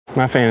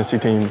My fantasy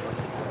team,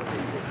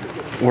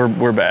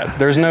 we're bad.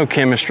 There's no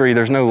chemistry.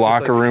 There's no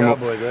locker room.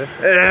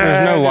 There's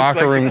no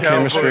locker room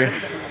chemistry.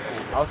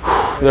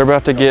 They're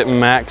about to get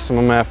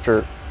maximum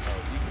effort.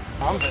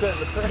 I'm setting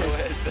the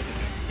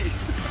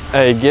pace.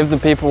 Hey, give the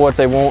people what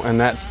they want, and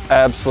that's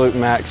absolute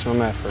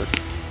maximum effort.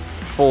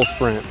 Full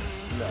sprint.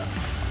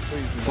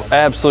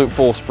 Absolute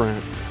full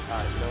sprint.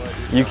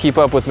 You keep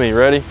up with me.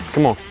 Ready?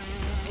 Come on.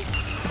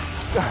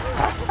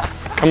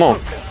 Come on.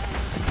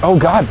 Oh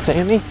God,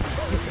 Sammy.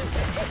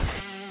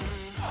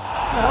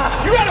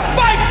 You gotta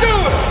fight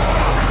through it!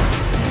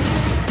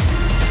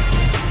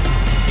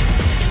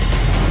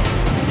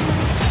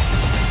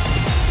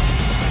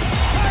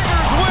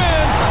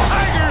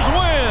 Tigers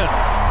win!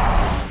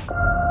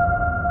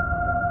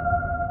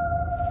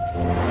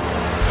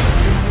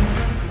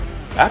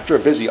 After a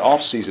busy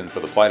offseason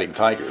for the Fighting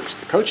Tigers,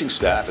 the coaching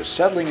staff is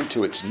settling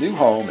into its new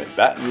home in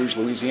Baton Rouge,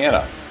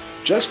 Louisiana,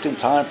 just in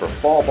time for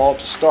fall ball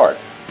to start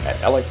at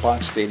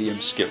Elliott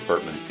Stadium Skip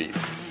Bertman Field.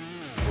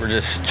 We're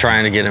just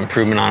trying to get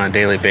improvement on a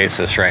daily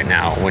basis right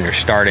now. When you're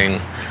starting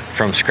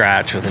from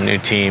scratch with a new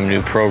team,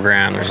 new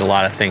program, there's a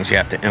lot of things you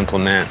have to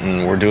implement,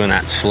 and we're doing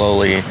that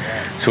slowly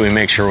so we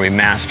make sure we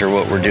master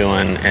what we're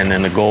doing, and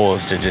then the goal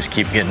is to just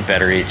keep getting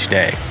better each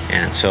day.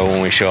 And so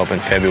when we show up in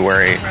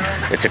February,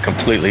 it's a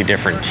completely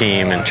different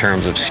team in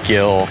terms of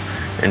skill,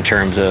 in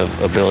terms of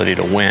ability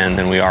to win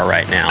than we are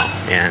right now.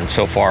 And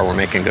so far we're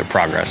making good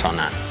progress on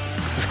that.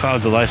 This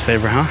cloud's a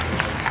lifesaver, huh?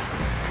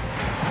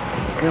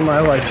 You're my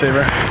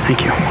lifesaver.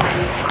 Thank you.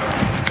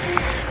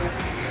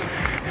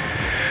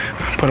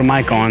 Put a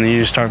mic on and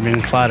you just start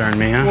being flattering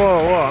me, huh? Whoa,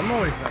 whoa, I'm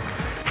always like...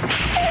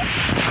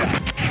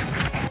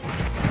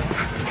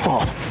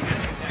 Oh.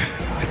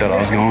 I thought I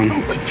was going.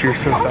 You're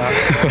so fast.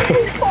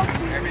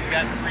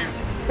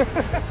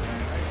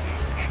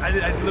 I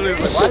literally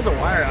was like, why is a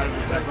wire out of the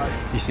tech box?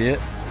 You see it?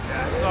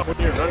 Yeah, I saw when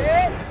you're running.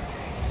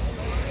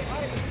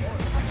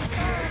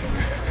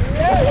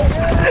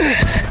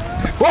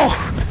 Whoa!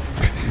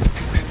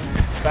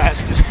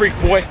 Fastest freak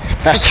boy.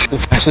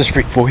 Fastest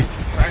freak boy.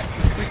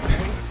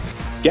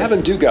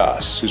 Gavin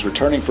Dugas, who's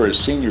returning for his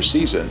senior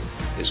season,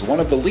 is one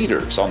of the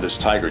leaders on this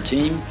Tiger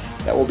team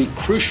that will be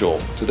crucial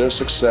to their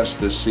success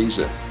this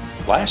season.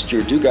 Last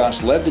year,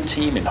 Dugas led the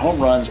team in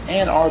home runs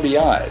and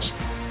RBIs.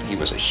 He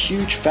was a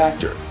huge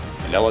factor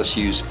in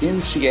LSU's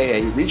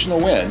NCAA regional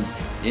win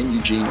in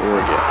Eugene,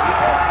 Oregon.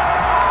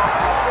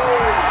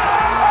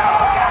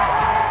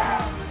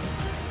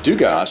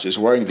 Dugas is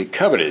wearing the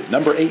coveted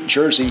number 8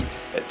 jersey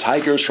that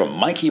Tigers from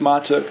Mikey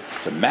Matuk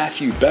to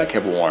Matthew Beck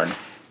have worn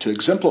to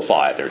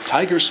exemplify their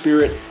Tiger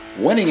spirit,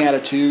 winning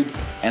attitude,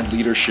 and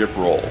leadership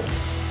role.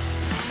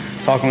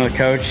 Talking with the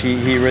coach,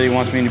 he really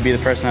wants me to be the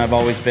person I've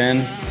always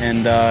been,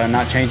 and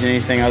not changing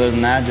anything other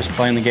than that, just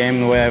playing the game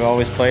the way I've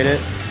always played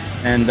it,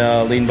 and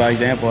leading by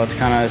example. That's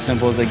kind of as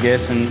simple as it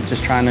gets, and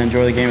just trying to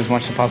enjoy the game as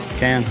much as I possibly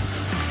can.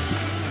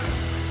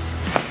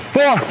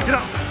 Get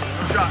up.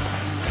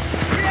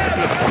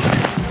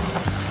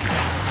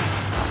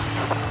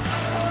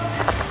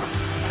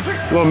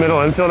 A little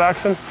middle infield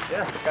action?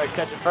 Yeah, gotta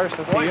catch it first.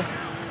 Let's see you.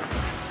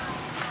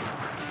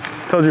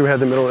 Told you we had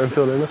the middle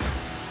infield in us.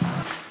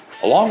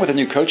 Along with the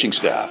new coaching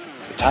staff,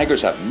 the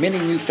Tigers have many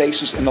new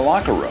faces in the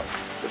locker room,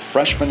 with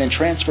freshmen and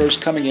transfers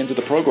coming into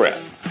the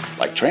program,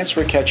 like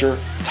transfer catcher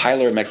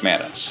Tyler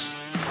McManus.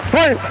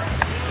 Right.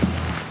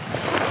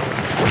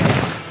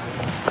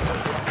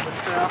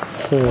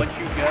 Once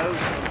you go,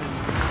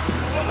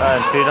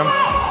 and feed him.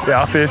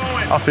 Yeah,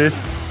 I'll feed.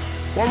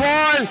 One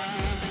more!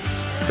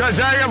 Got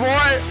Jagger,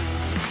 boy!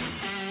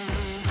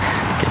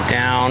 Get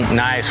down,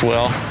 nice,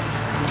 Will.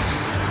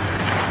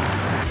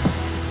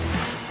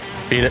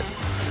 Beat it.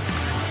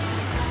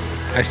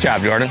 Nice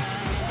job, Jordan.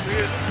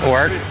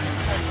 Work.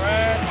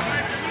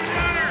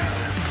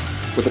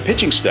 With a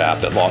pitching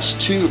staff that lost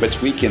 2 of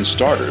its weekend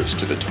starters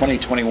to the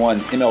 2021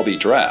 MLB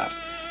draft,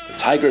 the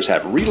Tigers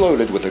have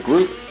reloaded with a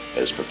group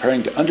that is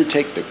preparing to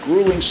undertake the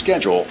grueling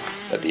schedule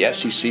that the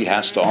SEC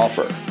has to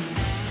offer.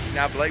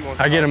 Now Blake wants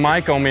I get a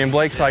mic on me and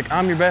Blake's like,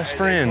 I'm your best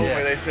friend.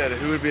 They said,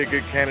 who would be a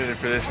good candidate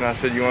for this? And I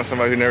said, you want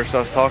somebody who never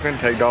stops talking?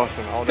 Take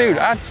Dawson all day. Dude,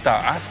 I'd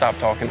stop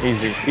talking.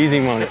 Easy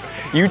money.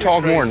 You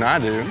talk more than I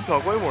do. You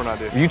talk way more than I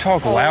do. You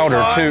talk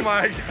louder too.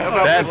 My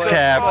God. That's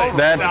cap.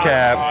 That's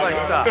cap.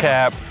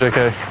 Cap.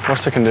 Okay,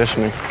 what's the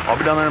conditioning? I'll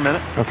be down there in a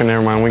minute. Okay,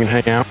 never mind. We can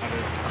hang out.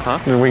 Huh?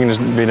 We can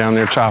just be down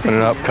there chopping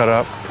it up, cut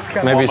up.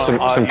 Maybe some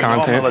content.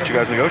 I'm gonna let you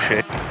guys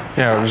negotiate.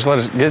 Yeah, just let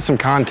us get some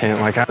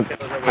content. Like I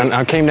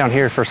came down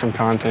here for some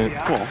content.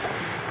 Cool.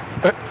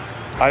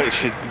 I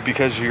should,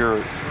 because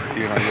you're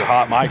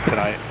hot mic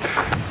tonight.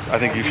 I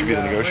think you should be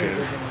the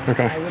negotiator.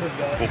 Okay.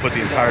 We'll put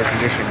the entire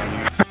condition on you.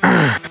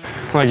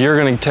 Like you're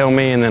gonna tell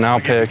me and then I'll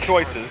pick.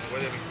 Choices.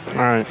 All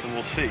right. And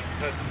we'll see.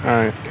 All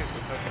right.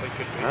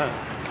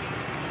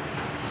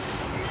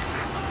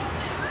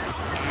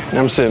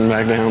 I'm sitting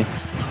back down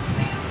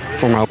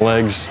for my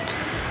legs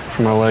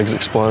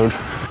explode.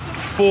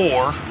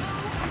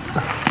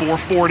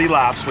 440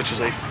 laps, which is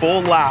a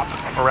full lap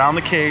around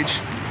the cage.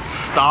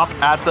 Stop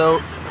at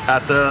the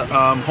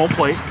home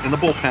plate in the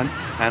bullpen,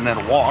 and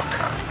then walk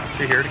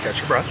to here to catch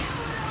your breath.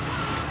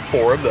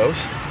 4 of those.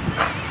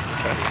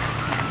 Okay.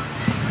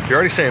 You're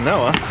already saying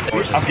no,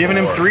 huh? I'm giving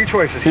him 3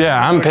 choices.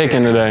 Yeah, I'm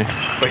picking today.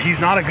 But he's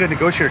not a good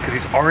negotiator because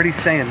he's already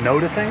saying no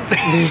to things.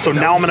 So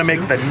now I'm going to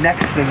make the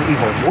next thing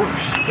even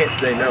worse. You can't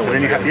say no.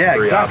 Then you have, yeah,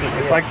 exactly.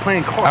 Options. It's like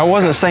playing cards. I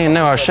wasn't saying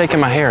no, I was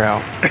shaking my hair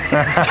out.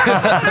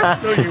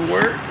 No, you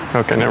weren't.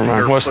 Okay, never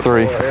mind. What's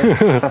 3?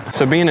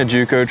 So being a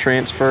JUCO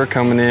transfer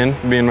coming in,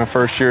 being my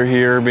first year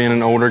here, being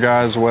an older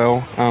guy as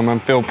well, I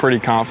feel pretty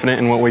confident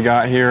in what we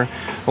got here.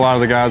 A lot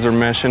of the guys are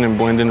meshing and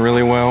blending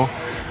really well.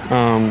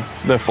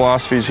 The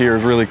philosophies here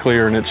is really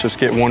clear, and it's just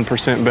get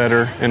 1%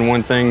 better. And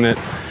one thing that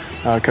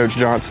Coach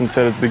Johnson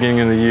said at the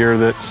beginning of the year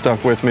that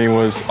stuck with me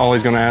was all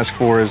he's going to ask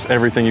for is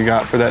everything you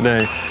got for that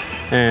day.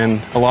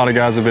 And a lot of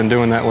guys have been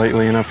doing that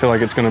lately, and I feel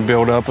like it's going to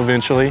build up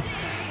eventually,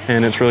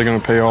 and it's really going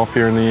to pay off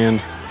here in the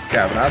end.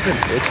 Gavin, I've been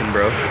itching,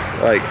 bro.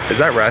 Like, is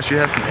that rash you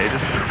have from Aiden?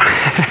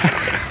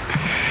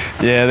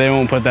 Yeah, they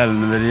won't put that in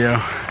the video.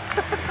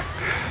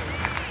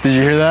 Did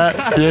you hear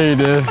that? Yeah, you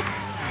did.